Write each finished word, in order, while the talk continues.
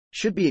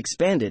should be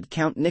expanded.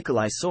 Count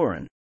Nikolai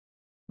Sorin.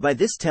 By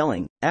this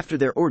telling, after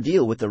their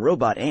ordeal with the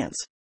robot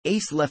ants,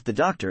 Ace left the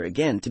doctor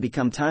again to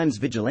become Time's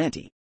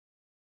vigilante.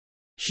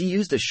 She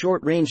used a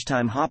short-range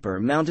time hopper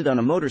mounted on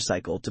a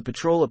motorcycle to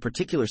patrol a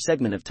particular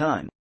segment of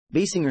time,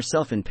 basing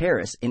herself in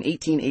Paris in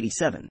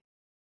 1887.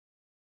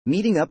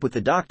 Meeting up with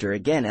the doctor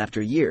again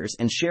after years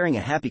and sharing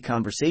a happy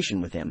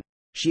conversation with him,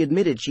 she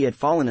admitted she had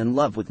fallen in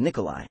love with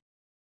Nikolai.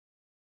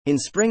 In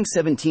spring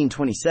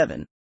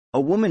 1727, a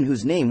woman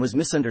whose name was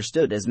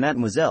misunderstood as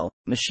Mademoiselle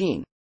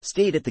Machine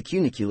stayed at the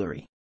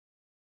cunicularly.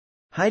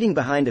 Hiding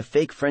behind a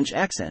fake French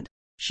accent,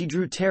 she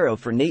drew tarot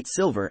for Nate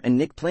Silver and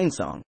Nick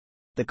Plainsong.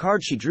 The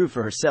card she drew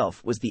for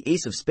herself was the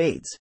Ace of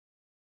Spades.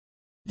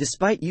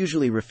 Despite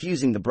usually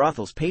refusing the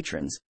brothel's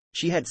patrons,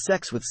 she had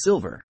sex with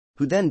Silver,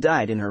 who then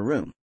died in her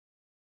room.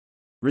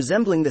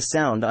 Resembling the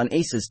sound on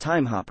Ace's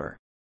time hopper.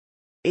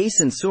 Ace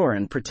and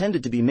Sorin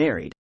pretended to be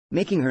married,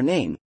 making her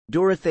name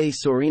Dorothée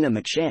Sorina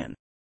McShan.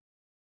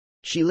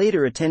 She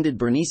later attended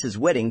Bernice's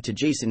wedding to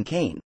Jason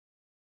Kane.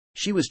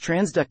 She was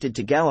transducted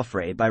to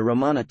Gallifrey by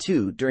Romana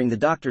II during the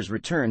Doctor's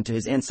return to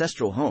his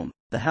ancestral home,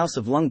 the House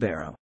of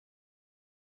Lungbarrow.